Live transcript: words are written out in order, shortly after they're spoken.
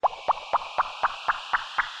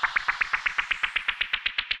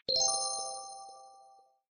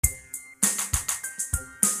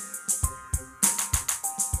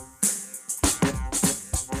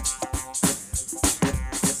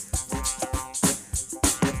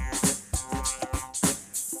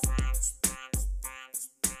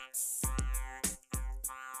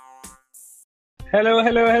Hello,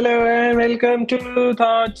 and welcome to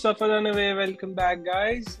Thoughts of a Runaway. Welcome back,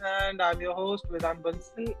 guys. And I'm your host, Vedant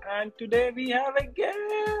Bansal. And today we have a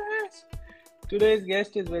guest. Today's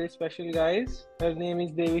guest is very special, guys. Her name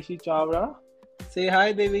is Deveshi Chavra. Say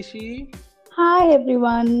hi, Deveshi. Hi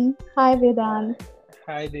everyone. Hi Hi, Vedant.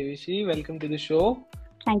 hi, Deveshi. Welcome to the show.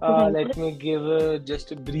 Thank you, thank you. Let me give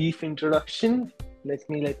just a brief introduction. Let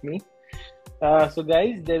me. So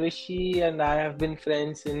guys, Deveshi and I have been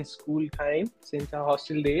friends since school time, since our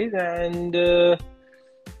hostel days, and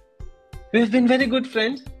we've been very good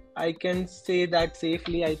friends. I can say that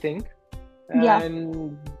safely, I think. Yeah,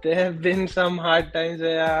 And there have been some hard times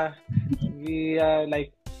where we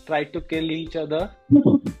like tried to kill each other.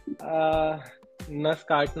 Uh, Nas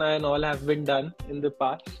Katna and all have been done in the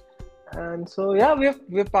past. And so yeah,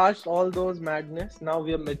 we've passed all those madness. Now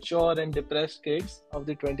we are mature and depressed kids of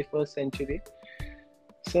the 21st century.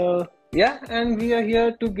 So yeah, and we are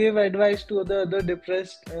here to give advice to the other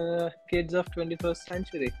depressed kids of 21st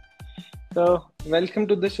century. So welcome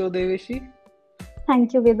to the show, Deveshi.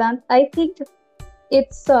 thank you, Vedant. I think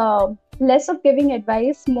it's less of giving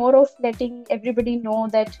advice, more of letting everybody know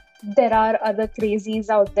that there are other crazies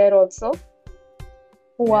out there also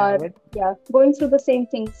who Yeah, are, but going through the same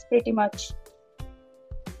things pretty much.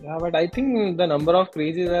 I think the number of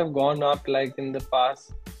crazes have gone up like in the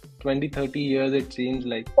past 20-30 years, it seems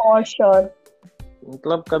like. For sure.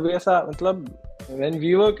 मतलब कभी ऐसा मतलब when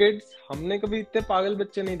we were kids हमने कभी इतने पागल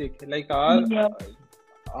बच्चे नहीं देखे like Yeah.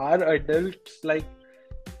 our adults like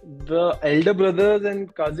the elder brothers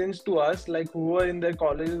and cousins to us like who were in their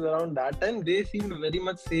colleges around that time they seemed very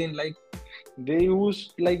much sane like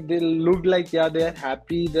they looked like yeah they are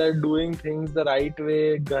happy they're doing things the right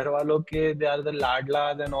way घर वालों के they are the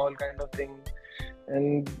ladlas and all kind of things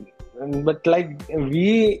and, but like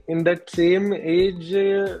we in that same age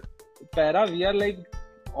para we are like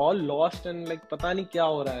all lost and like पता नहीं क्या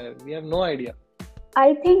हो रहा है we have no idea.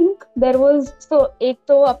 I think there was so एक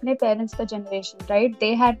तो अपने parents का generation, right?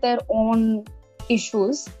 They had their own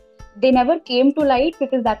issues. They never came to light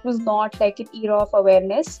because that was not like an era of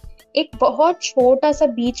awareness. एक बहुत छोटा सा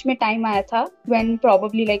बीच में time आया था when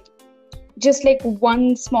probably like just like one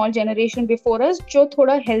small generation before us जो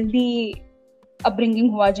थोड़ा healthy upbringing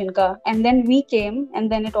हुआ जिनका and then we came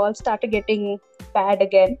and then it all started getting bad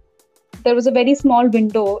again. There was a very small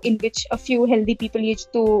window in which a few healthy people ये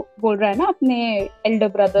तो बोल रहा है ना अपने elder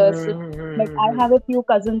brothers like I have a few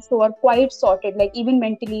cousins who are quite sorted like even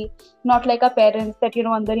mentally not like our parents that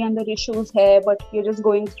अंदर ही अंदर issues है but you're just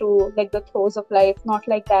going through like the throes of life not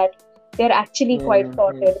like that they're actually quite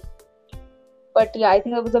sorted but yeah I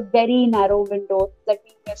think it was a very narrow window that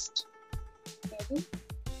we missed maybe.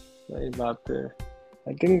 सही बात है.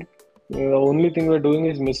 I think the only thing we're doing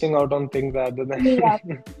is missing out on things rather than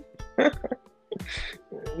Yeah.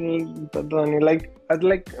 पता नहीं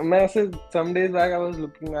like मैं ऐसे some days back I was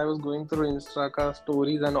going through Insta का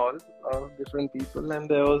stories and all of different people and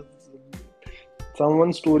there was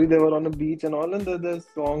someone's story they were on a beach and all and there's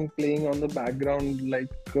song playing on the background like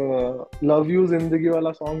Love You Zindagi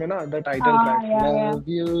wala song है ना the title track Yeah. Love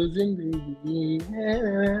You Zindagi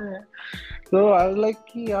so I was like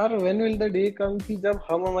कि यार when will the day come कि जब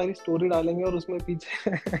हम हमारी story डालेंगे और उसमें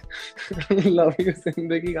पीछे Love You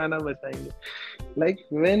Zindagi गाना बजाएंगे like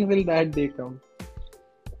when will that day come.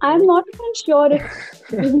 I'm not even sure if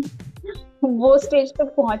वो स्टेज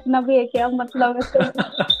तक पहुंचना भी है क्या मतलब ऐसे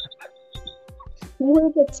वो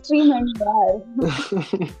एक एक्सट्रीम एंड यार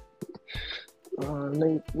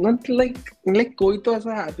नहीं not like कोई तो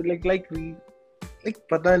ऐसा happy like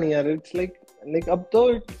पता नहीं यार it's like अब तो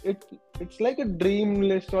it's like a dream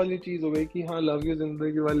list वाली चीज हो गई कि हाँ लव यू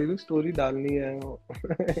जिंदगी वाली भी स्टोरी डालनी है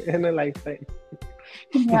in a lifetime.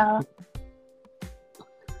 yeah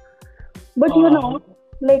but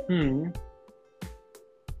like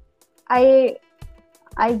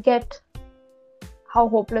I get how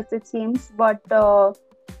hopeless it seems but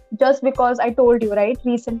just because I told you right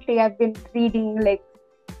recently I've been reading like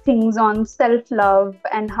things on self-love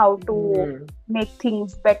and how to make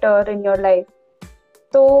things better in your life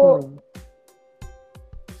so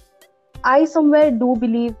I somewhere do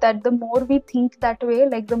believe that the more we think that way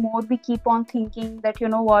like the more we keep on thinking that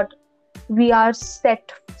what we are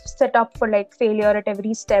set up for like failure at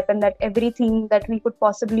every step and that everything that we could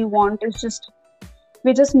possibly want is just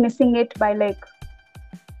we're just missing it by like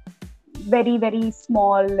very very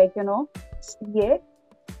small like yeah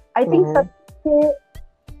I think that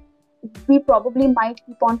we probably might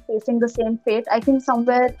keep on facing the same fate. I think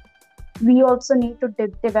somewhere we also need to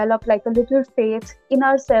develop like a little faith in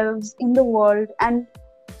ourselves in the world and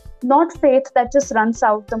not faith that just runs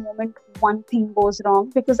out the moment one thing goes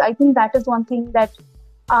wrong because I think that is one thing that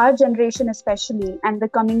our generation especially and the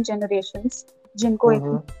coming generations, जिनको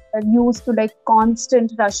Mm-hmm. used to like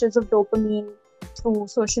constant rushes of dopamine through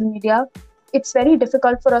social media, it's very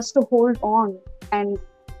difficult for us to hold on and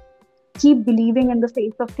keep believing in the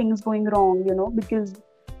face of things going wrong, because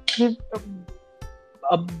we've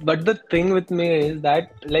But the thing with me is that,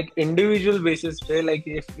 like, individual basis पे, like,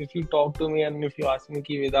 if you talk to me and if you ask me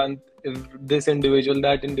ki Vedant, if this individual,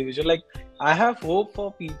 that individual, like, I have hope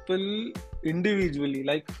for people individually.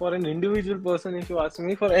 Like, for an individual person, if you ask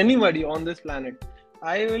me, for anybody on this planet,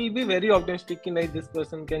 I will be very optimistic कि like, this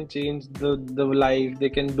person can change the life, they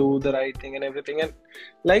can do the right thing and everything, and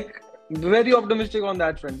like, very optimistic on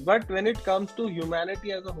that front. But when it comes to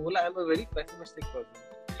humanity as a whole, I am a very pessimistic person.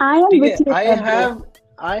 I am ठीक with है, you there, bro.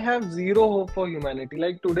 I have zero hope for humanity.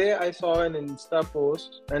 Like, today I saw an Insta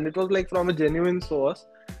post and it was like from a genuine source.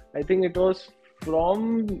 I think it was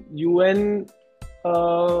from UN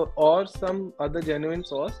or some other genuine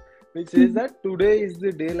source, which says that today is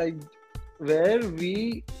the day, like, where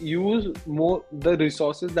we use more the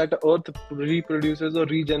resources that Earth reproduces or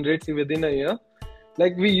regenerates within a year.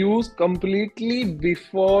 Like, we use completely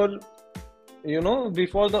before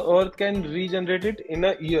the Earth can regenerate it in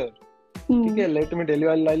a year. Okay, let me tell you,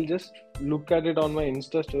 I'll just look at it on my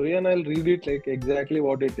Insta story and I'll read it like exactly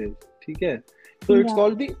what it is. Okay, so it's Yeah.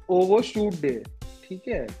 called the overshoot day.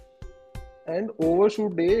 Okay, and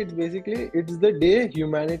overshoot day, it's the day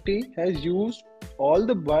humanity has used all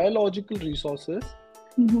the biological resources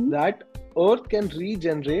that Earth can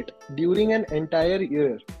regenerate during an entire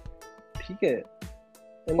year. Okay,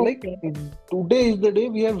 and like, Okay. today is the day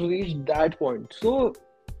we have reached that point. So,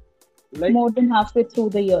 like, More than halfway through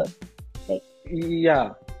the year. Like,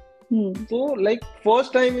 yeah. So, like,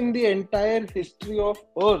 first time in the entire history of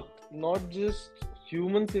Earth, not just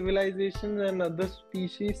human civilizations and other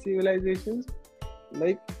species civilizations,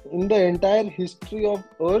 like, in the entire history of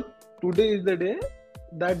Earth, today is the day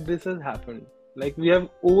that this has happened. Like, we have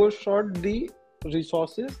overshot the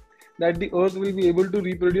resources that the Earth will be able to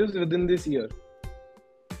reproduce within this year.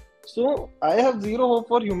 So, I have zero hope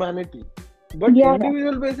for humanity. But yeah,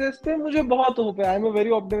 individual basis पे मुझे बहुत hope है. I am a very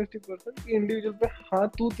optimistic person कि individual पे हाँ,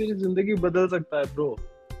 तू तेरी जिंदगी बदल सकता है ब्रो.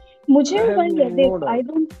 मुझे I have वही है, no देख, I doubt.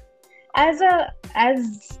 don't, as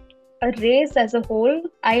a race as a whole,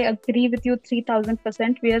 I agree with you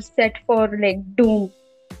 3000%. We are set for like doom,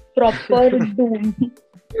 proper doom.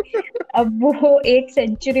 अब वो एक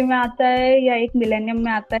सेंचुरी में आता है या एक मिलेनियम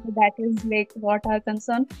में आता है, that is like what our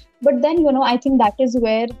concern. But then I think that is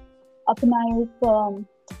where अपना एक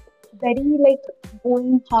very like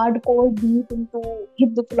going hardcore deep into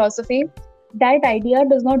Hindu philosophy, that idea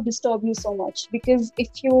does not disturb you so much, because if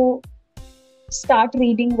you start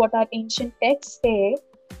reading what our ancient texts say,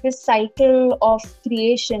 this cycle of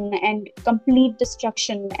creation and complete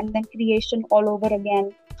destruction and then creation all over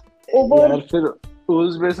again. यार, फिर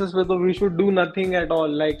उस basis पे तो we should do nothing at all.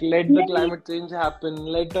 Like, let the नहीं, climate change happen.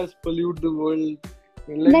 Let us pollute the world.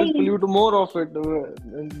 Let us नहीं, pollute more of it.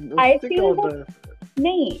 I उससे क्या feel होता that है?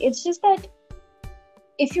 नहीं, it's just that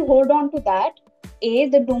if you hold on to that,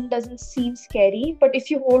 the doom doesn't seem scary, but if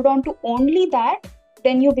you hold on to only that,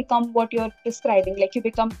 then you become what you're describing, like you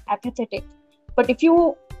become apathetic. But if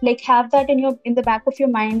you like have that in the back of your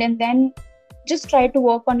mind and then just try to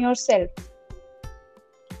work on yourself,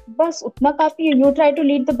 bas utna kafi hai. You try to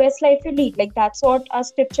lead the best life you lead. Like, that's what our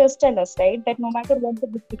scriptures tell us, right? That no matter what the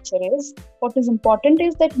big picture is, what is important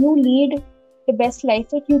is that you lead the best life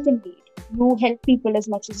that you can lead. You help people as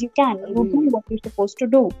much as you can. You do what you're supposed to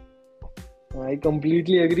do. I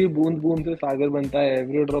completely agree. बूंद बूंद से सागर बनता है.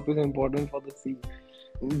 Every drop is important for the sea.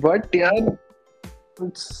 But यार,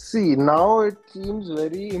 see, now it seems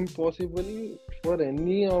very impossible for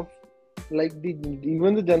any of, like,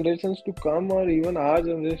 even the generations to come or even our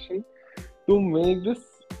generation to make this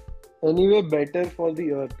anyway better for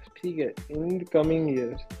the earth. ठीक है, in the coming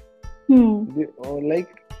years.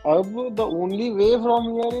 Like, the only way from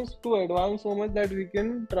here is to advance so much that we can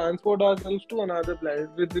transport ourselves to another planet.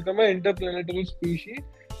 We become an interplanetary species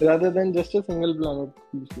rather than just a single planet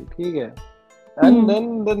species. ठीक है? And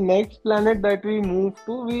then the next planet that we move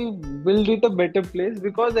to, we build it a better place,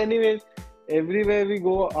 because anyway, everywhere we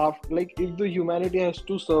go after, like, if the humanity has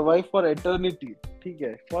to survive for eternity, ठीक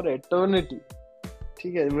है? For eternity,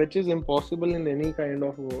 ठीक है? Which is impossible in any kind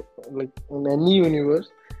of, like, in any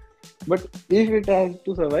universe. But if it has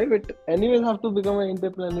to survive, it anyways have to become an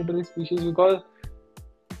interplanetary species, because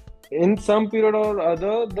in some period or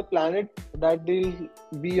other, the planet that they'll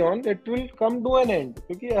be on, it will come to an end.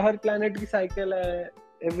 क्योंकि हर planet की cycle है,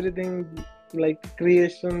 everything, like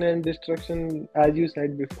creation and destruction, as you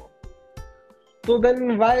said before. So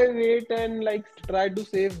then why wait and like try to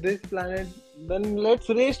save this planet then let's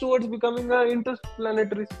race towards becoming an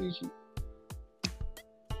interplanetary species.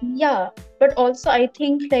 Yeah, but also I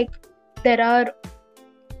think like there are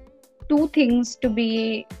two things to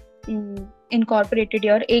be incorporated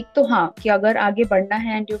here. एक तो हाँ कि अगर आगे बढ़ना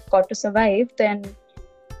है and you've got to survive, then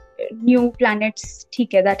new planets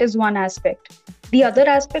ठीक है, that is one aspect. The other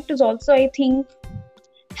aspect is also, I think,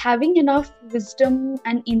 having enough wisdom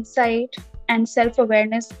and insight and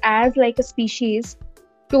self-awareness as like a species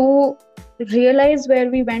to realize where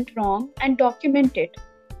we went wrong and document it,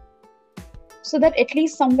 so that at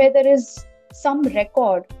least somewhere there is some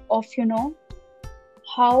record of, you know,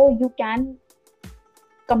 how you can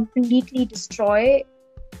completely destroy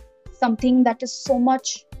something that is so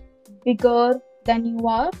much bigger than you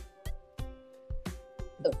are.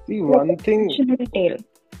 See, Like one a thing. cautionary tale.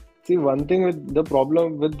 See, one thing with the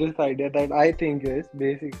problem with this idea that I think is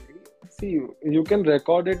basically, see, you can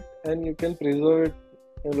record it and you can preserve it.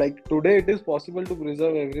 Like today, it is possible to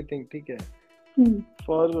preserve everything, okay,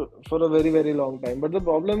 for a very very long time. But the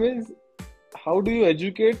problem is, how do you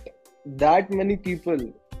educate that many people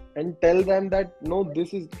and tell them that no,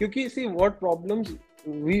 this is. Because see, what problems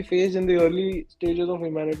we faced in the early stages of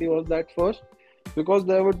humanity was that first, because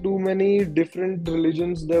there were too many different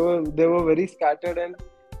religions, they were very scattered, and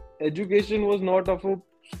education was not of a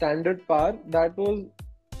standard par. That was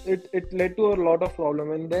it led to a lot of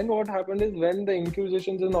problem. And then what happened is when the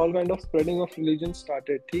inquisitions and all kind of spreading of religion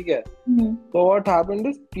started, okay. So what happened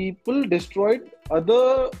is people destroyed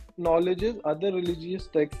other knowledges, other religious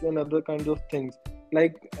texts and other kinds of things,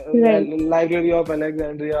 like Right. Library of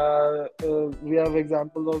Alexandria. We have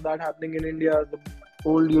examples of that happening in India, the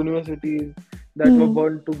old universities that were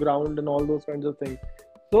burned to ground and all those kinds of things.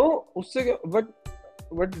 So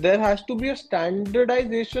but there has to be a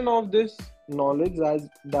standardization of this knowledge as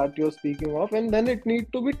that you're speaking of, and then it needs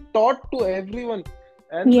to be taught to everyone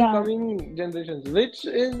and the Yeah. coming generations, which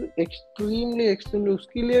is extremely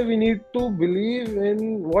उसके लिए we need to believe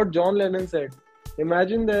in what John Lennon said.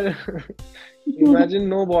 Imagine there imagine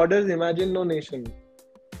no borders, imagine no nation.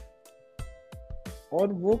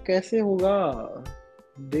 और वो कैसे होगा?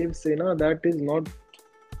 Dev say na, that is not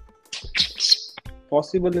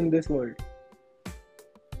possible in this world.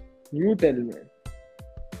 You tell me.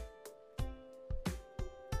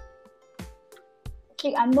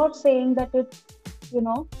 See, I'm not saying that it's, you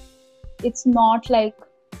know, it's not like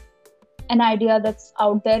an idea that's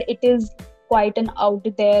out there. It is quite an out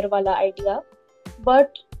there wala idea.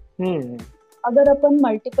 But अगर अपन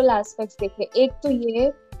multiple aspects देखें, एक तो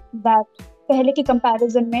ये that पहले की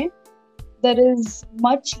comparison में there is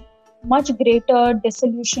much greater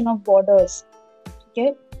dissolution of borders.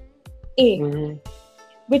 Okay,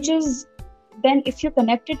 which is then if you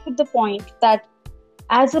connect it with the point that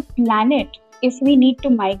as a planet, if we need to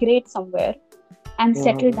migrate somewhere and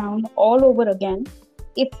settle down all over again,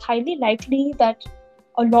 it's highly likely that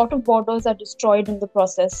a lot of borders are destroyed in the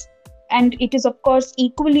process. And it is, of course,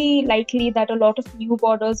 equally likely that a lot of new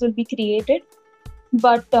borders will be created.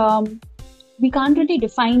 But we can't really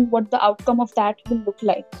define what the outcome of that will look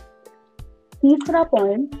like. Third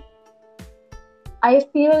point, I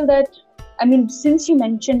feel that, I mean, since you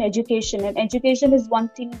mentioned education, and education is one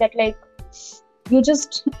thing that like you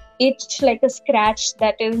just itch like a scratch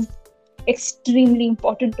that is extremely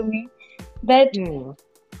important to me. That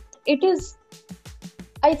it is,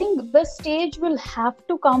 I think the stage will have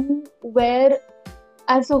to come where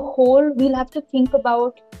as a whole we'll have to think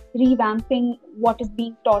about revamping what is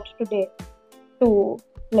being taught today to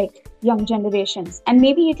like young generations. And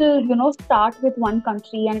maybe it'll, you know, start with one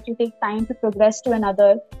country and it'll take time to progress to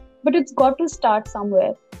another, but it's got to start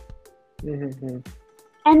somewhere.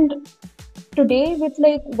 And today with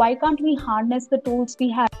like, why can't we harness the tools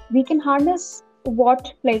we have? We can harness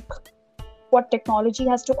what technology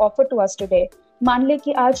has to offer to us today. मान ले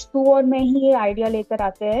कि आज तू और मैं ही ये idea लेकर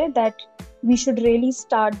आते हैं that we should really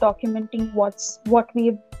start documenting what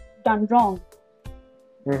we've done wrong.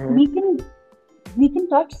 We can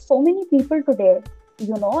touch so many people today,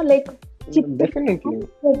 you know, like definitely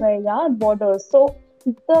borders. So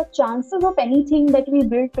the chances of anything that we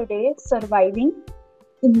build today surviving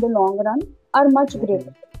in the long run are much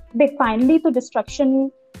greater. But finally, तो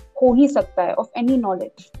destruction हो ही सकता है of any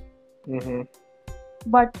knowledge.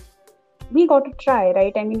 But we got to try,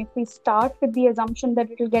 right? I mean, if we start with the assumption that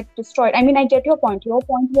it will get destroyed, I mean, I get your point. Your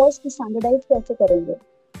point was to standardize कैसे करेंगे.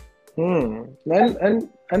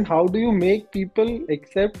 And how do you make people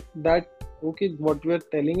accept that okay, what we are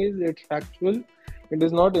telling is it's factual, it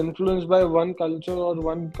is not influenced by one culture or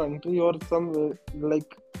one country or some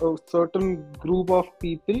like a certain group of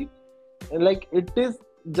people, like it is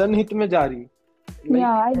janhit mein jari.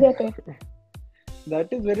 Yeah, I get it.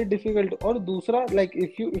 that is very difficult. और दूसरा, like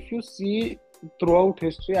if you see throughout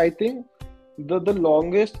history, I think the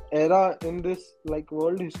longest era in this like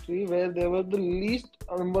world history where there was the least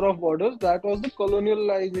number of borders, that was the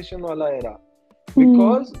colonialization wala era,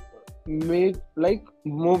 because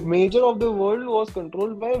major of the world was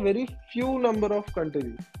controlled by very few number of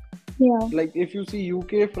countries. Yeah. Like if you see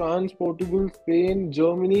UK, France, Portugal, Spain,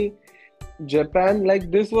 Germany, Japan, like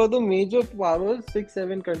this were the major powers, 6,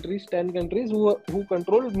 7 countries, 10 countries who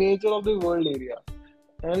controlled major of the world area.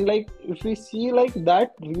 And like if we see, like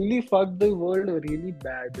that really fucked the world really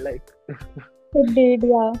bad. Like It did,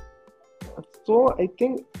 yeah. so I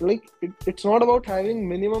think like it's not about having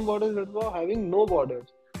minimum borders, it's about having no borders.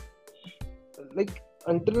 Like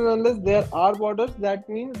until and unless there are borders, that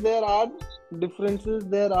means there are differences,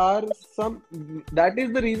 there are some, that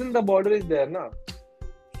is the reason the border is there na.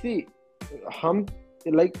 See, hum,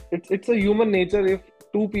 like it's a human nature. If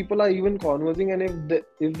two people are even conversing, and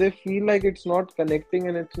if they feel like it's not connecting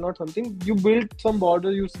and it's not something, you build some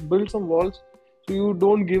border, you build some walls, so you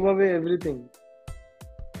don't give away everything.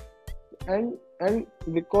 And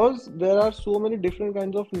because there are so many different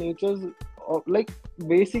kinds of natures of, like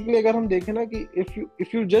basically अगर हम देखें ना कि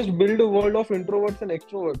if you just build a world of introverts and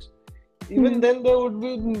extroverts, even then there would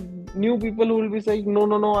be new people who will be saying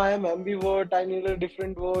no, I am ambivert, I need a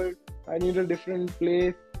different world, I need a different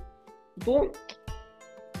place. So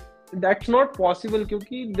that's not possible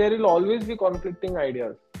because there will always be conflicting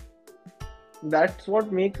ideas. That's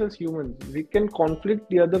what makes us humans. We can conflict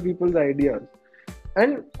the other people's ideas.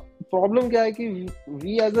 And problem क्या है कि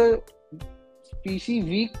we as a species,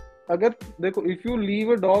 we अगर देखो, if you leave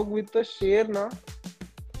a dog with a शेर ना,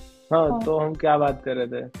 हाँ तो हम क्या बात कर रहे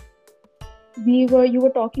थे? You were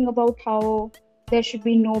talking about how there should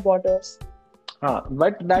be no borders. हाँ,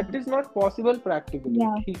 but that is not possible practically.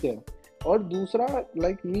 Yeah. ठीक है. और दूसरा,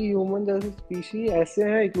 like we humans as a species ऐसे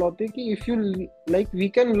हैं इकलौते कि if you like we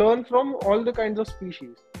can learn from all the kinds of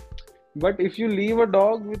species. But if you leave a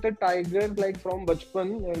dog with a tiger, like from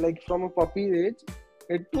bachpan, like from a puppy age,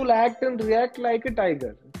 it will act and react like a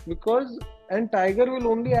tiger, and tiger will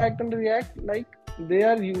only act and react like they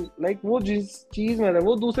are you. Like वो जिस चीज में है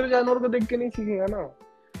वो दूसरे जानवर को देख के नहीं सीखेगा ना,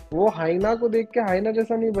 वो हाइना को देख के हाइना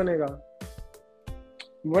जैसा नहीं बनेगा.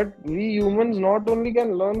 But we humans not only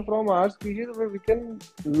can learn from our species, but we can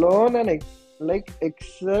learn and like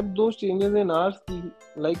accept those changes in our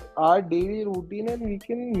like our daily routine, and we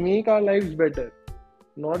can make our lives better,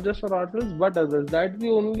 not just for ourselves but others. That's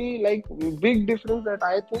the only like big difference that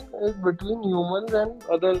I think is between humans and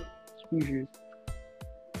other species.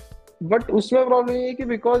 But उसमें problem ये है कि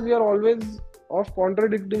because we are always of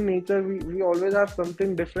contradicting nature, we always have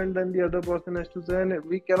something different than the other person has to say, and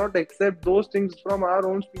we cannot accept those things from our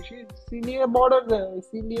own species. इसीलिए borders हैं,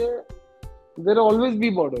 इसीलिए there will always be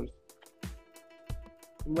borders.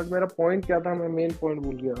 But मेरा point क्या था? मैं main point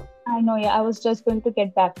भूल गया. I know, yeah. I was just going to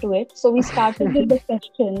get back to it. So we started with the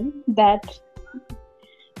question that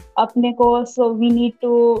अपने को, so we need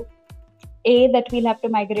to A, that we'll have to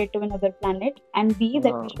migrate to another planet, and B,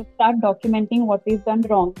 that we should start documenting what we've done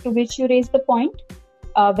wrong. To which you raised the point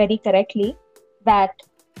very correctly that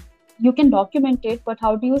you can document it, but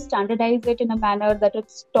how do you standardize it in a manner that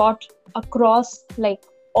it's taught across like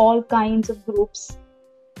all kinds of groups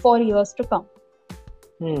for years to come?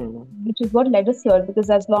 Which is what led us here, because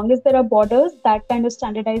as long as there are borders, that kind of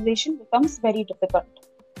standardization becomes very difficult.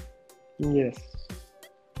 Yes.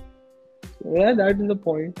 Yeah, that is the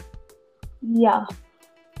point. Yeah.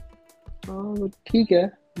 ठीक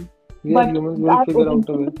है. We are humans, will figure out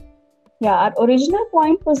a way. Yeah, our original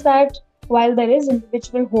point was that while there is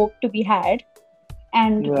individual hope to be had,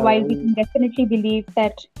 and while we can definitely believe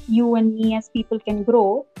that you and me as people can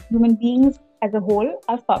grow, human beings as a whole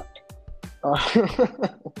are fucked.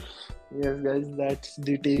 Yes, guys, that's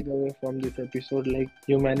the takeaway from this episode. Like,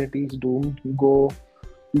 humanity is doomed. Go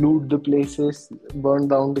loot the places, burn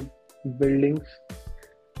down the buildings,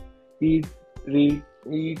 eat,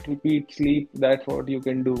 repeat, sleep. That's what you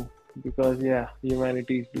can do, because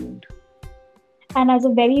humanity is doomed. And as a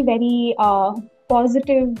very, very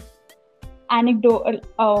positive antidote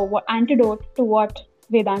to what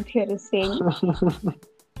Vedant here is saying,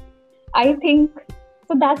 I think,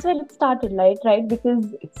 so that's where it started, right? Because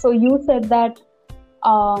so you said that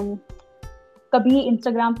कभी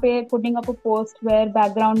Instagram पे putting up a post where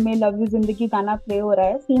background में Love You Zindagi गाना play हो रहा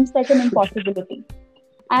है seems like an impossibility.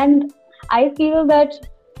 And I feel that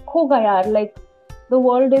होगा यार, like the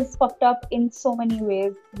world is fucked up in so many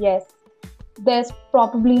ways. Yes, there's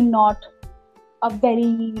probably not a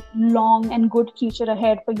very long and good future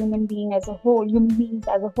ahead for human beings as a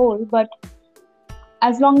whole, but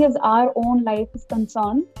as long as our own life is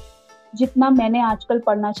concerned, जितना मैंने आजकल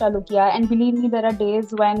पढ़ना चालू किया. And believe me, there are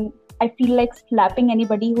days when I feel like slapping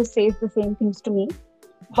anybody who says the same things to me.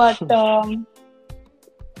 But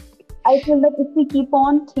I feel that if we keep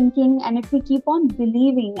on thinking and if we keep on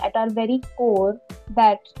believing at our very core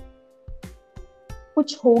that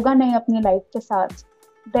कुछ होगा नहीं अपनी life के साथ,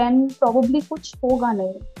 then probably कुछ होगा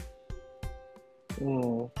नहीं.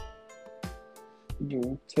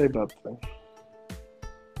 सही बात है.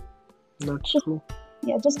 That's true.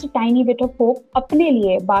 Yeah, just a tiny bit of hope अपने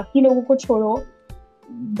लिए. बाकी लोगों को छोड़ो.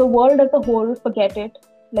 The world as a whole, forget it.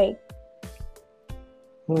 Like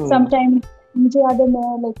sometimes मुझे याद है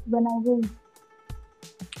मैं like when I was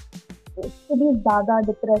pretty ज़्यादा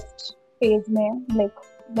depressed phase में, like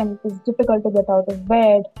when it was difficult to get out of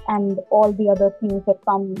bed and all the other things that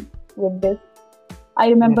come with this. I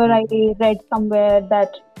remember I read somewhere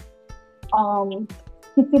that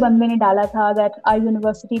किसी बंदे ने डाला था that our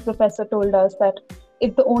university professor told us that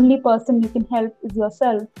if the only person you can help is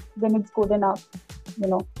yourself, then it's good enough, you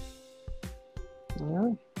know. Yeah,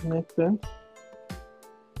 makes sense.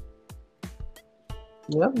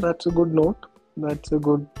 Yeah, that's a good note. That's a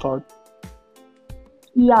good thought.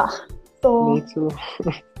 Yeah. So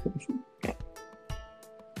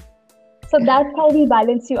that's how we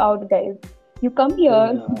balance you out, guys. You come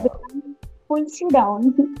here, the sun pulls you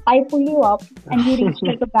down, I pull you up, and you reach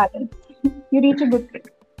like a balance. You reach a good place.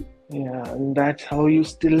 Yeah, and that's how you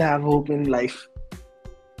still have hope in life.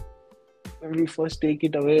 We first take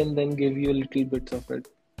it away and then give you a little bits of it.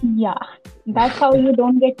 Yeah, that's how you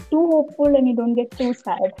don't get too hopeful and you don't get too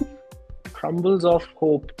sad. Crumbles of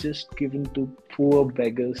hope just given to poor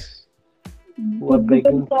beggars who are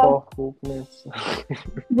begging for hopeness.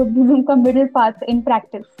 Buddhism ka middle path in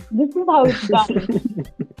practice. This is how it's done.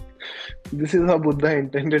 This is how Buddha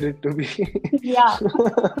intended it to be. Yeah.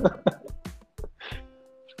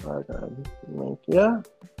 Yeah.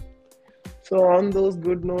 So on those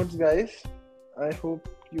good notes, guys, I hope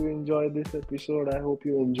you enjoyed this episode. I hope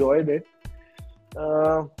you enjoyed it.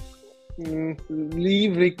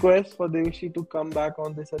 Leave requests for Deveshi to come back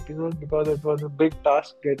on this episode because it was a big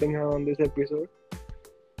task getting her on this episode.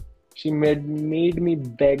 She made me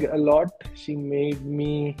beg a lot. She made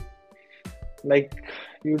me like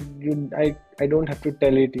I don't have to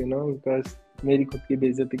tell it, because मेरी खुद की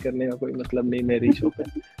बेइज्जती करने का कोई मतलब नहीं मेरी शो पे.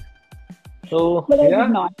 So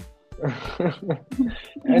yeah.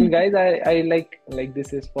 And guys, I like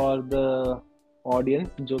this is for the audience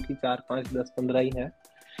जो कि 4, 5, 10, 15 ही है.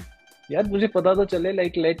 यार मुझे पता तो चले,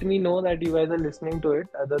 like let me know that you guys are listening to it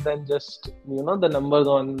other than just the numbers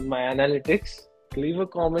on my analytics. Leave a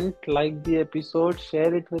comment, like the episode,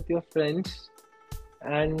 share it with your friends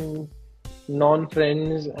and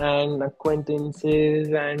non-friends and acquaintances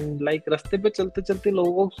and like रास्ते पे चलते चलते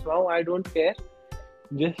लोगों को सुनाओ. I don't care,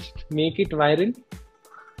 just make it viral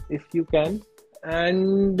if you can.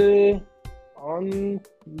 And on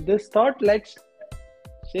this thought, let's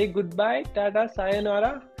say goodbye, tata,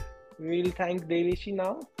 sayonara. We'll thank Deveshi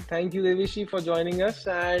now. Thank you, Deveshi, for joining us,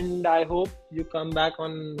 and I hope you come back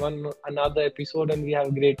on another episode and we have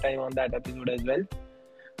a great time on that episode as well.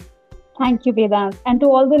 Thank you, Vedant. And to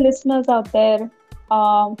all the listeners out there,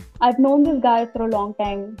 I've known this guy for a long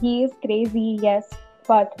time. He is crazy, yes,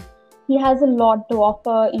 but he has a lot to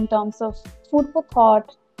offer in terms of food for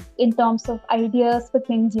thought, in terms of ideas for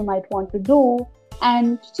things you might want to do,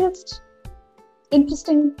 and just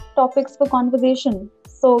interesting topics for conversation.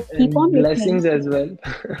 So keep on listening. Blessings as well.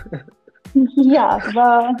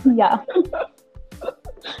 Yeah.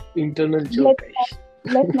 Internal joke.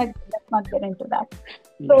 Let's not get into that.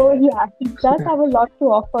 So yeah, he does have a lot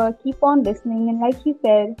to offer. Keep on listening, and like he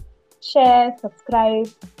said, share, subscribe,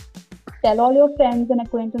 tell all your friends and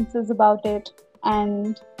acquaintances about it,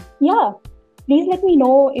 and yeah, please let me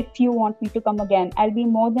know if you want me to come again. I'll be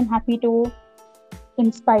more than happy to,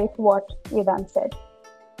 in spite what Vedant said.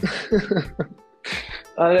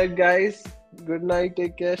 Alright guys, good night,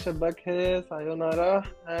 take care, shabak hai, sayonara,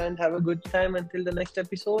 and have a good time until the next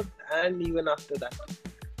episode and even after that.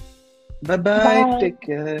 Bye, take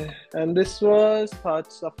care. And this was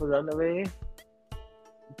Thoughts of a Runaway.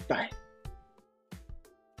 Bye.